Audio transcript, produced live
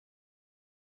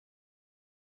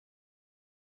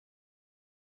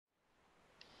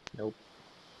Nope.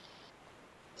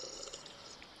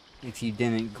 If you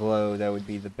didn't glow, that would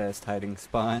be the best hiding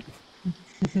spot.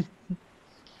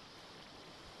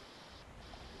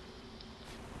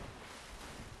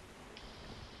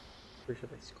 Or should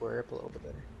I square up a little bit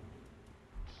better?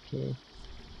 Okay.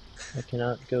 I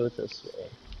cannot go this way.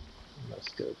 I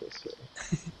must go this way.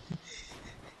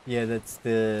 Yeah, that's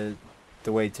the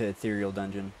way to Ethereal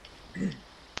Dungeon.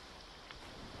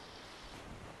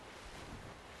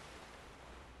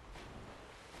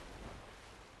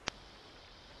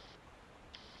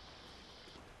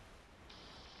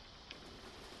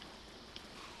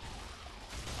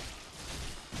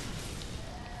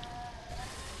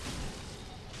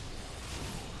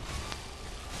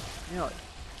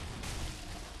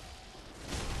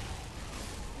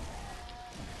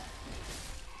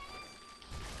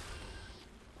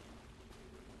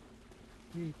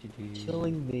 You know,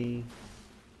 killing me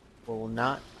will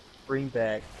not bring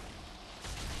back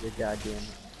your goddamn.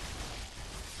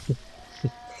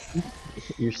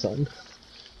 Your son?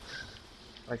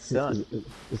 My son.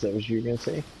 Is that what you were gonna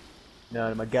say?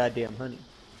 No, my goddamn honey.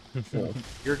 Oh.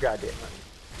 Your goddamn honey.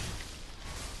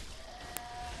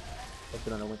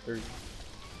 Something on a 130.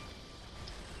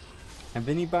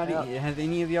 Have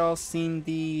any of y'all seen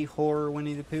the horror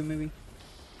Winnie the Pooh movie?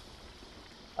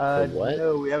 What?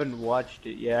 No, we haven't watched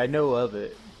it. Yeah, I know of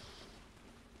it.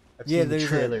 I've seen the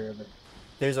trailer of it.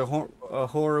 There's a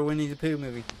horror Winnie the Pooh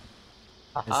movie.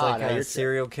 It's Aha, like a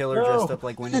serial killer dressed up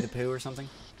like Winnie the Pooh or something.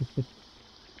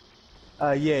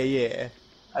 Yeah.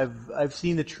 I've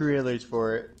seen the trailers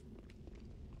for it.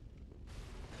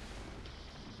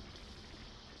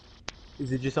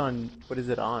 Is it just on? What is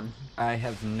it on? I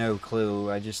have no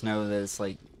clue. I just know that it's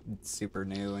like super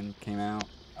new and came out.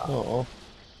 Oh,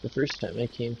 the first time I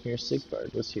came here,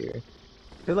 Sigbard was here.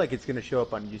 I feel like it's gonna show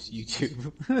up on just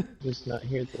YouTube. He's not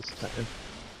here this time.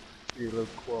 Your low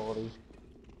quality.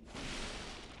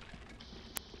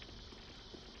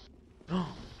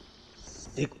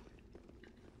 Stick.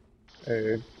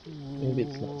 Or maybe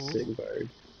it's not Sigbard.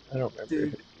 I don't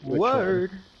remember.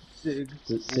 Word. Is it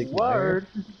Sigmar? Word.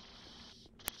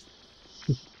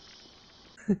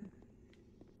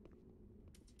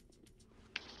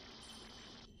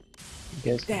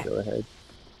 You guys can go ahead.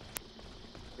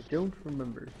 I don't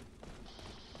remember.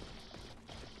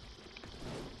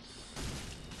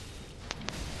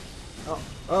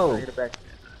 Oh. Bring it back.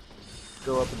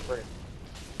 Go up and play.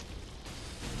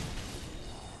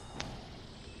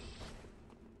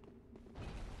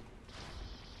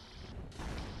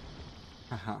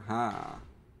 Ha ha ha.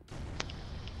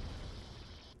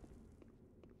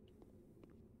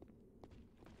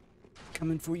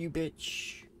 Coming for you,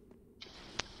 bitch.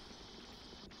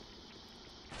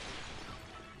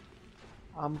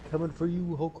 I'm coming for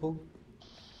you, Hulk Hogan.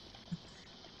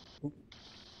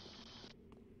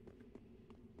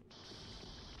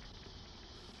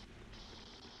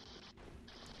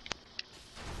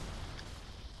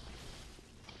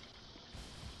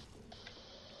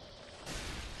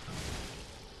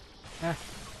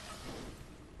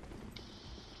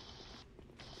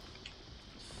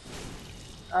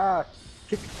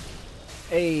 Kick.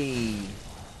 Hey.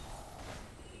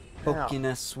 Ow. Poking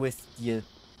us with you.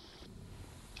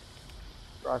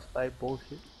 Frostbite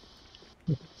bullshit.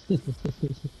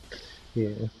 Yeah.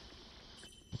 It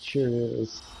sure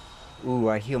is. Ooh,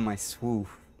 I heal my swoof.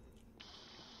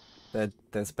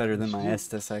 That's better than my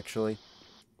Estus, actually.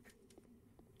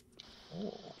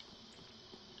 Oh.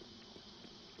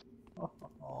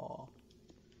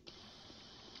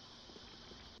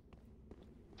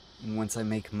 And once I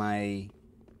make my...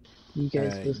 You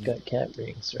guys both got cat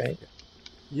rings, right?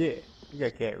 Yeah, you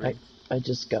got cat rings. I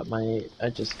just got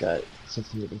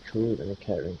something even cooler than a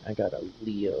cat ring. I got a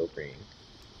Leo ring.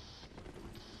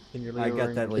 I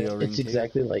got that Leo ring It's too.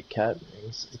 exactly like cat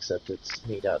rings, except it's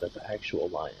made out of actual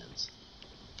lions.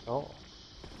 Oh.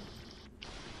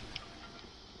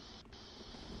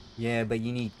 Yeah, but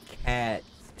you need cats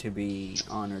to be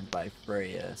honored by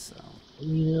Freya, so...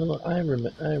 You know, I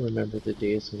remember the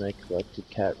days when I collected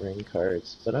cat ring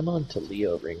cards, but I'm on to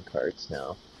Leo ring cards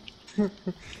now.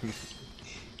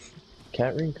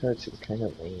 Cat ring cards are kind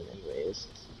of lame anyways.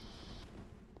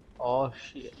 Oh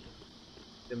shit.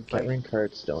 Cat ring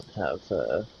cards don't have,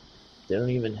 they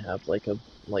don't even have like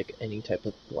any type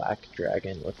of black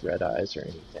dragon with red eyes or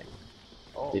anything.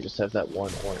 Oh. They just have that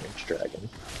one orange dragon.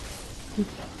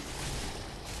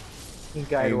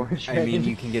 I mean,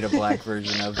 you can get a black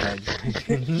version of that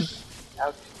dragon.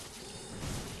 Ouch.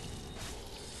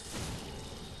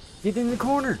 Get in the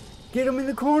corner! Get him in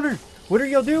the corner! What are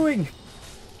y'all doing?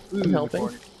 I'm helping.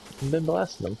 I've been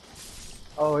blasting them.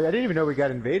 Oh, I didn't even know we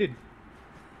got invaded.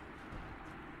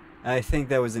 I think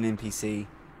that was an NPC.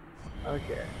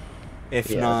 Okay. If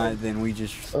Yeah, not, then we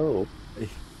just... Oh,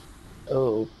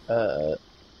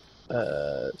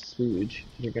 Spooge,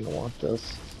 you're gonna want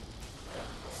this.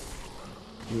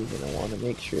 You're gonna want to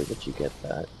make sure that you get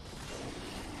that.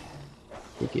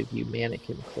 They give you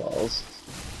mannequin claws.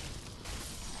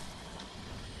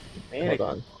 Mannequin. Hold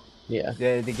on. Yeah.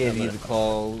 Yeah, they gave I'm you gonna- the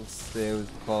claws. There was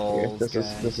claws,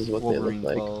 this is what Wolverine they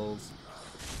look like. claws.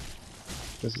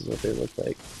 This is what they look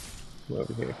like. Come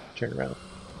over here. Turn around.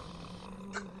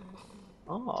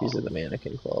 Oh. These are the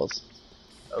mannequin claws.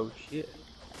 Oh shit.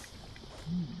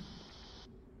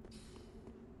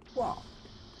 Wow.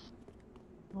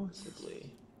 Possibly.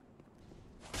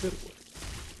 Good one.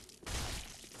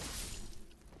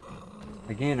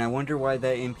 Again, I wonder why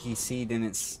that NPC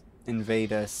didn't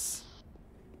invade us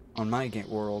on my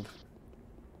world.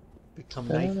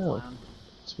 Become I knife don't know. clown.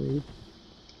 It's weird.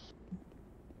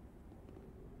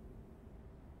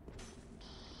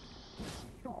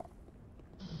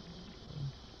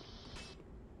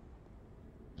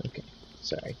 Okay.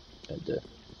 Sorry. I had to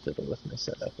fiddle with my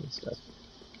setup and stuff.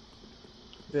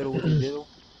 Fiddle with the diddle.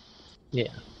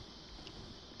 Yeah.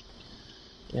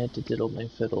 I had to diddle my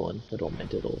fiddle and fiddle my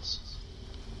diddles.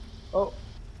 Oh.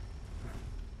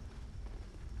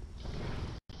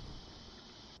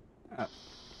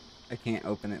 I can't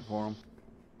open it for him.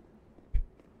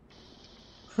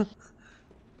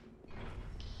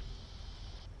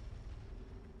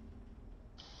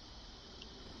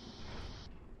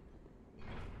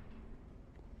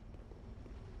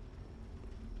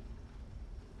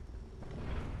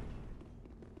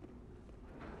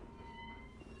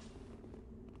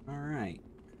 Alright.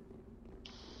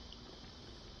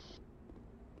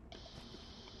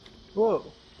 Whoa.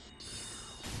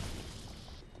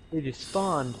 They just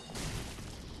spawned.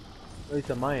 At least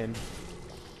on my end.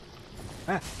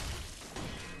 Ah.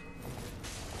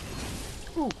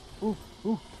 Ooh, ooh,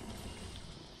 ooh.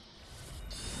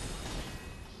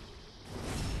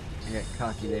 I got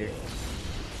cocky there.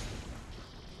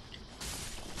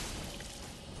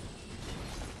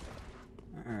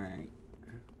 Alright.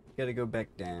 Gotta go back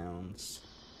down.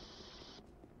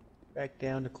 Back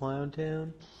down to Clown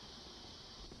Town.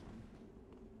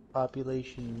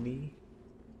 Population me.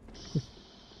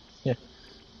 Yeah.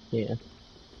 Yeah.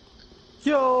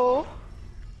 Yo!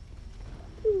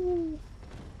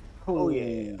 Oh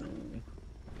yeah.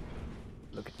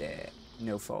 Look at that.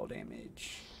 No fall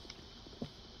damage.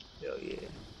 Hell yeah.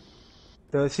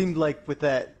 So it seemed like with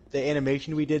the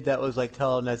animation we did, that was like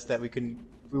telling us that we couldn't,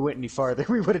 if we went any farther,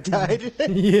 we would have died.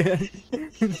 Yeah.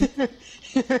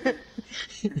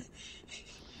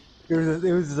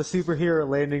 It was a superhero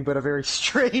landing, but a very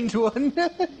strained one.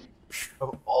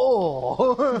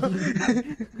 Oh!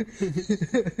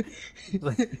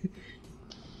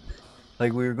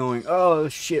 Like we were going, oh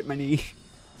shit, my knee.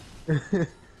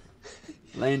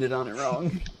 Landed on it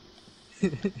wrong.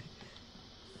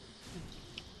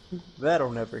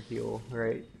 That'll never heal,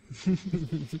 right?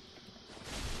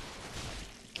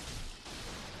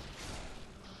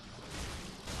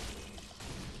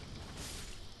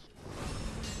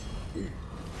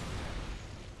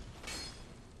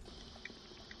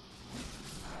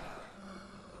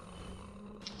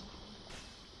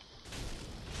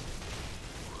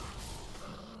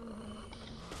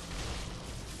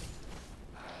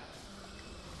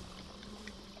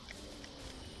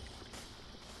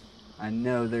 I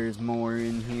know there's more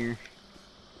in here.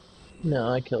 No,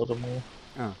 I killed them all.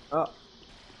 Oh. Oh.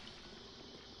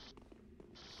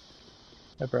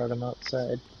 I brought them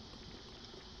outside.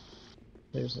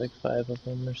 There's like 5 of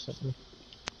them or something.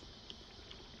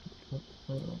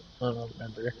 I don't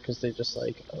remember, because they just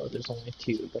like, oh, there's only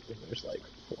 2, but then there's like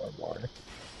 4 more.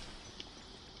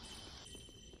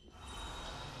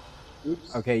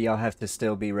 Oops. Okay, y'all have to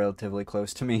still be relatively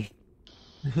close to me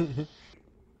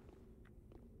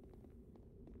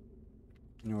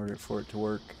in order for it to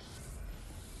work.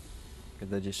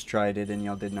 Because I just tried it and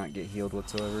y'all did not get healed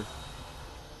whatsoever.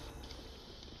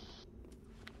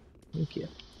 Thank you.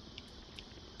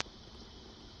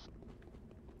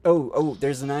 Oh,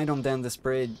 there's an item down this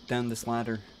bridge, down this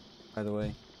ladder, by the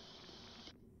way.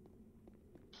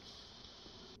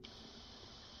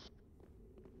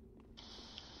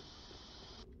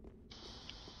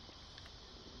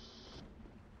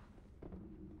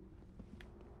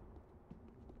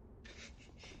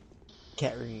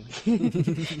 Cat ring.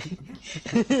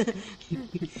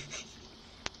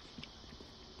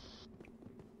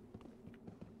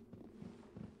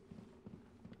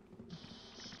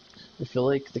 I feel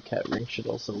like the cat ring should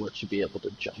also let you be able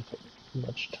to jump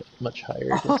much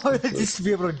higher Oh, distances. just to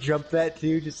be able to jump that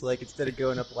too, just like instead of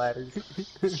going up ladders.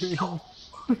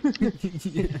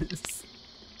 Yes.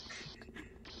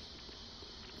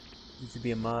 Needs to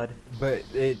be a mod. But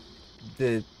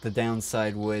the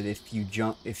downside would if you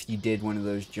did one of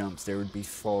those jumps, there would be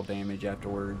fall damage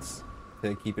afterwards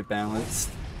to keep it balanced.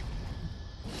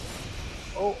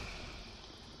 Oh.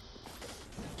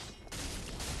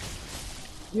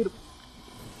 Beautiful.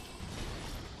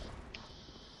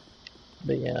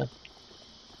 But yeah,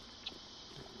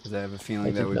 Because I have a I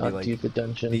feeling that did would be not like do the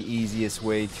dungeon. the easiest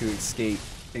way to escape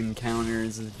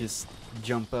encounters is just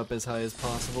jump up as high as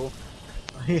possible.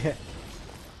 Yeah.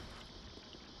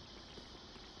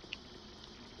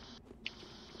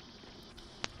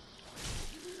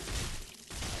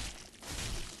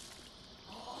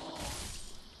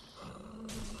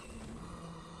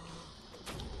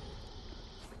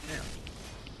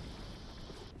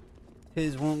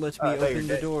 His won't let Oh, me I thought you were open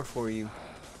the dead. door for you.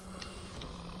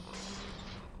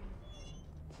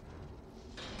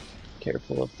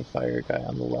 Careful of the fire guy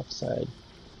on the left side.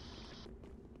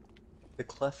 The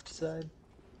cleft side?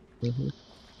 Hmm.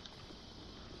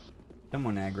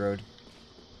 Someone aggroed.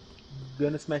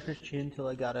 Gonna smash his chin till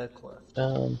I got a cleft.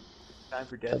 Time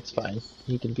for death. That's fine. Yes.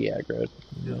 He can be aggroed.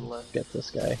 I'm To the gonna left. get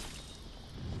this guy.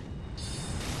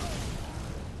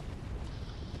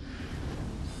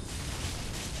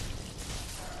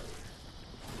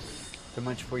 So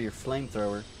much for your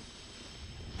flamethrower.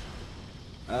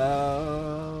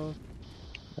 Oh.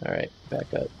 Alright,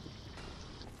 back up.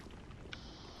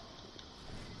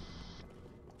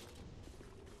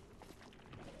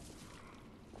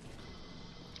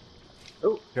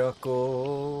 Oh,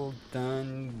 Chuckle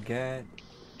done get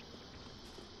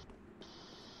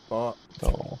bought.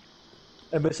 Oh,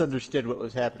 I misunderstood what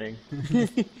was happening.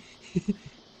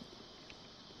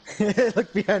 I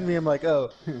looked behind me. I'm like,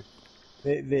 oh,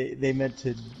 they meant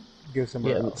to go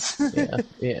somewhere yeah, else.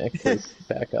 yeah, because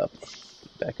back up.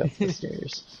 Back up the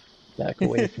stairs. Back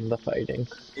away from the fighting.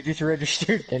 It just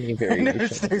registered. Any I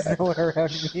noticed variation of there's that. no one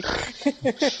around me.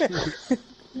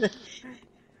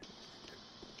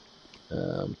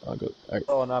 I'll go.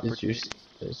 Oh, an Is your opportunity.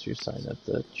 is your sign at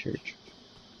the church?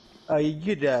 You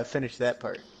could finish that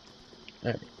part.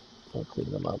 Alright, I'll clean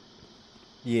them up.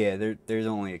 Yeah, there's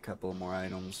only a couple more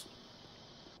items.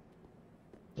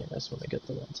 Yeah, I just want to get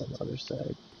the ones on the other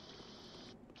side.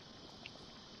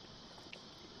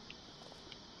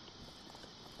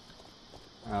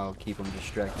 I'll keep them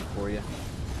distracted for you.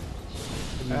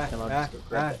 In the meantime, I'll just go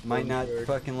grab that Might bone not sword.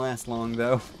 fucking last long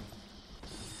though.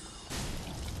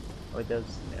 Oh, it does.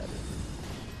 Yeah, it does.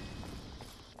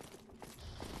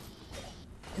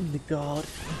 In the god.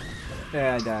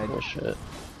 Yeah, I died. Oh shit.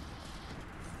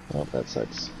 Oh, that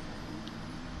sucks.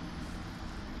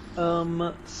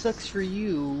 Sucks for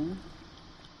you.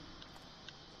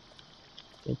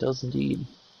 It does indeed.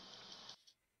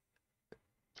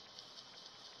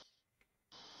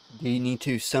 Do you need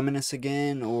to summon us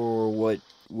again, or what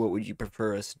would you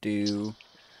prefer us do?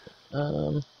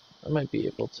 I might be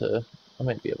able to. I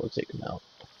might be able to take them out.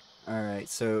 Alright,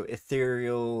 so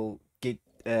ethereal get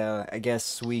I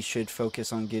guess we should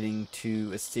focus on getting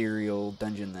to ethereal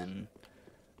dungeon then.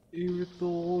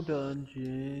 Earthal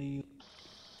dungeon.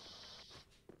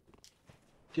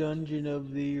 Dungeon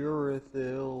of the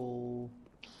Earthal.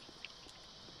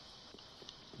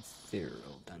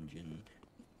 Ethereal dungeon.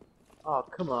 Oh,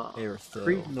 come on. Earthal.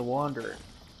 Creed the Wanderer. Is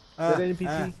that an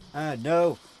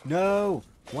NPC? No!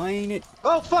 Why ain't it?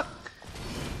 Oh, fuck!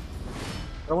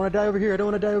 I don't want to die over here. I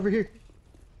don't want to die over here.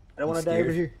 I don't You want to die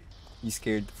over scared? here. You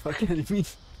scared the fuck out of me.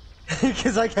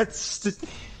 Because I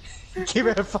got came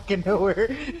out of fucking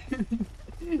nowhere.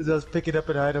 As I was picking up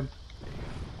an item.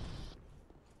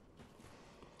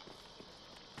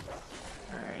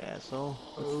 Alright, asshole.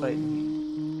 Let's fight me.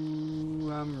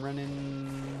 Ooh, I'm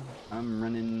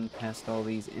running past all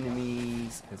these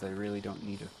enemies because I really don't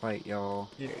need to fight y'all.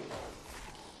 Yeah.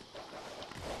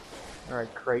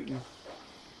 Alright, Crichton.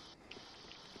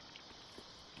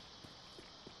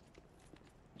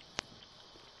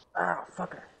 Ah,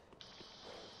 fucker.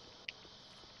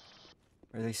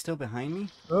 Are they still behind me?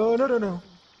 Oh, no, no, no.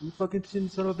 You fucking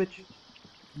son of a bitch.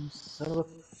 You son of a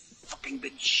fucking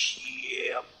bitch.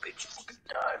 Yeah, bitch. Fucking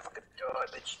die,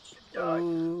 bitch. Die.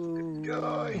 Fucking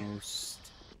die. Almost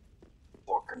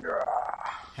Fucking die.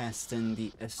 passing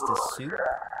the Estes soup.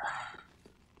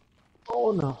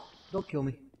 Oh no. Don't kill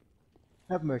me.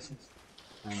 Have mercy.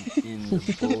 I'm in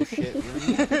the bullshit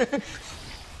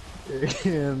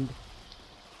room. And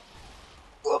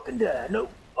fucking die. No.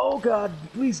 Oh god.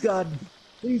 Please god.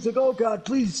 Please, like, oh god,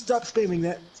 please stop spamming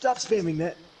that. Stop spamming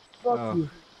that. Fuck Oh. you.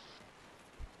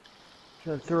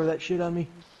 Trying to throw that shit on me.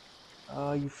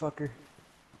 Oh, you fucker.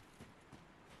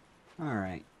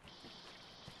 Alright.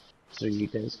 So you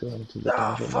guys going to the Oh,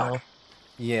 dungeon fuck. now?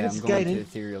 Yeah, This I'm is going to Gaiden.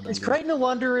 Ethereal Is Dungeon. Crichton a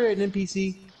Wanderer an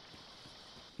NPC?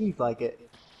 Seems like it.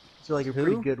 It's like a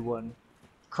pretty Who? good one.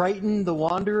 Crichton the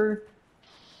Wanderer?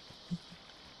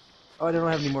 Oh, I don't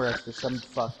have any more extras. I'm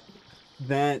fucked.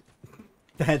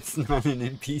 That's not an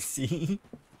NPC.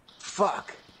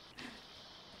 Fuck.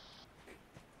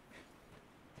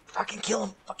 Fucking kill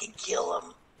him. Fucking kill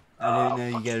him. I didn't Oh, know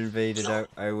you got fucking invaded. kill him.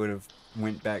 I would have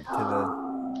went back to the...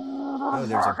 Oh, Oh,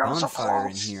 there's a fuck, I'm so bonfire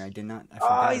in close. here. I Oh,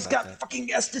 forgot he's about got that. fucking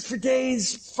Estus for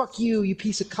days. Fuck you, you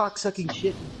piece of cocksucking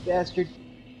shit, bastard.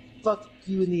 Fuck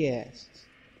you in the ass.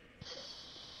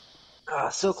 Ah,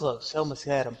 so close. Almost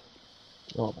had him.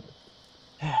 Oh,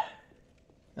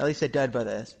 At least I died by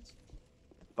the Estus.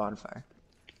 Bonfire.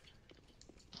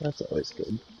 that's always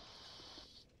good.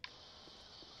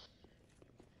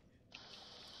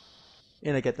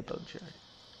 And I get the bone shard.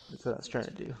 That's what I was trying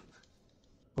to do.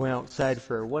 Went outside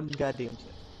for one goddamn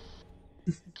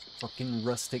second. Fucking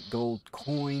rustic gold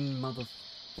coin,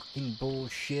 motherfucking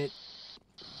bullshit.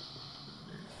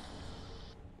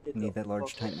 Get Need the that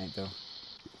large fuck titanite though.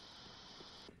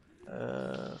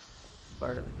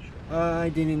 Fire damage. I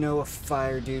didn't know a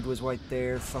fire dude was right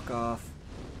there. Fuck off.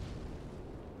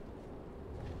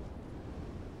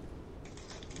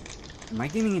 Am I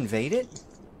getting invaded?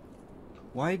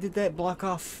 Why did that block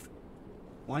off?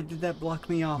 Why did that block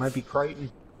me off? Might be Crichton.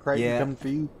 Crichton Yeah. coming for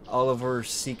you. Oliver,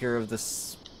 Seeker of the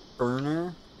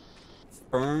Spurner?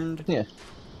 Spurned? Yeah.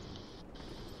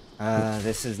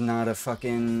 This is not a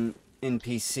fucking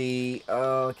NPC.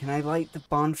 Can I light the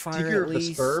bonfire Seeker at of the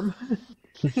least? sperm.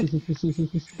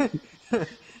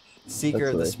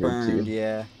 Seeker That's of the what I heard Spurned, too.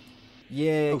 yeah.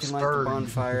 Yeah, Oh, can light the spurned.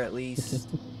 bonfire at least.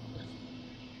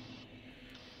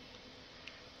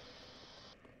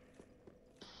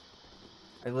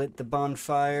 I lit the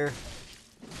bonfire.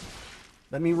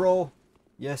 Let me roll.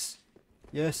 Yes.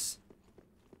 Yes.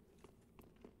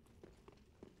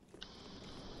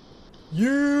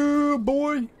 Yeah,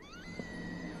 boy!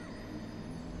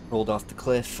 Rolled off the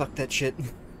cliff. Fuck that shit.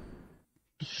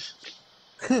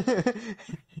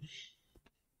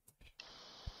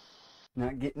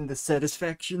 Not getting the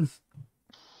satisfaction.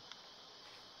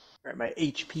 Alright, my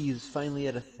HP is finally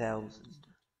at 1,000.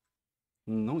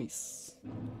 Nice.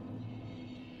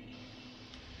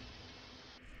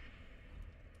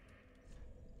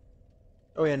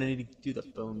 Oh yeah, and I need to do the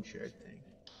bone shard thing.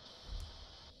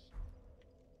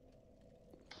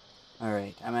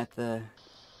 Alright, I'm at the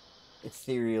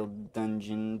Ethereal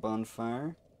Dungeon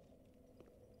bonfire.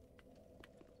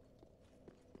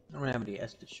 I don't have any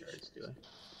Estus shards, do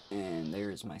I? And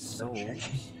there's my soul. check.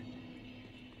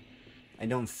 I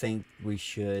don't think we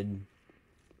should.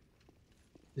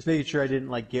 Just making sure I didn't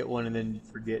like get one and then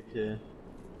forget to,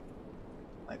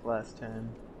 like last time.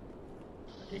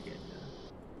 I did get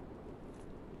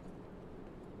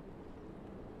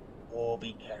Oh,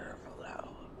 be careful now.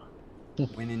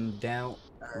 When in doubt,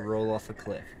 roll off a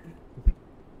cliff.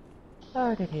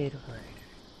 Alright.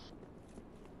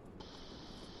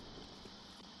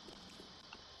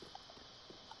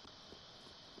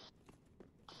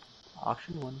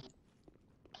 Auction one.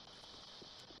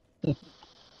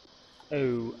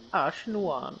 Oh, auction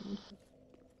one.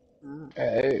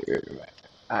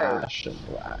 Ash and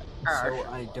black. So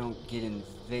I don't get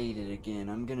invaded again,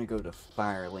 I'm gonna go to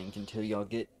Firelink until y'all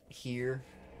get here.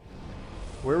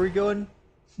 Where are we going?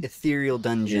 Ethereal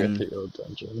Dungeon. Ethereal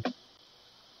dungeon.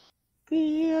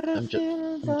 The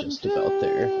I'm just about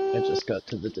there. I just got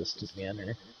to the distant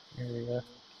manor area.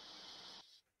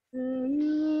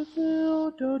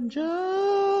 Ethereal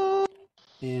dungeon.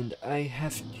 And I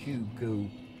have to go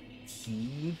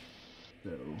pee,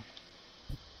 so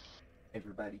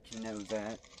everybody can know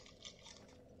that.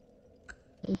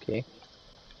 Okay.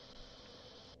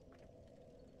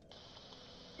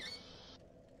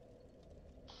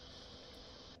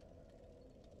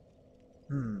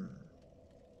 I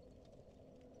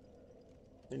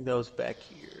think that was back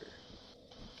here.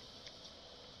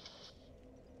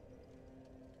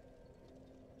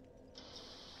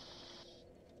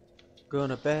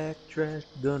 Gonna backtrack,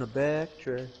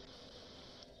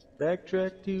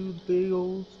 Backtrack to the big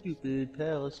old stupid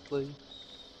palace place.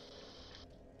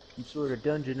 Some sort of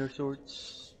dungeon of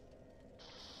sorts.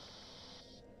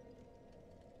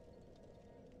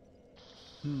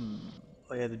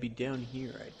 Oh yeah, they'd be down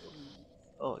here, I believe.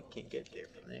 Oh, I can't get there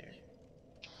from there.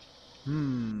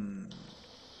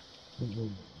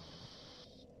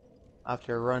 I have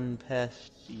to run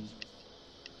past these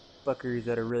fuckers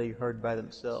that are really hard by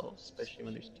themselves, especially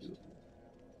when there's two of them.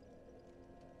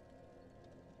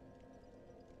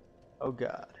 Oh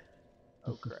god.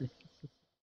 Oh Christ.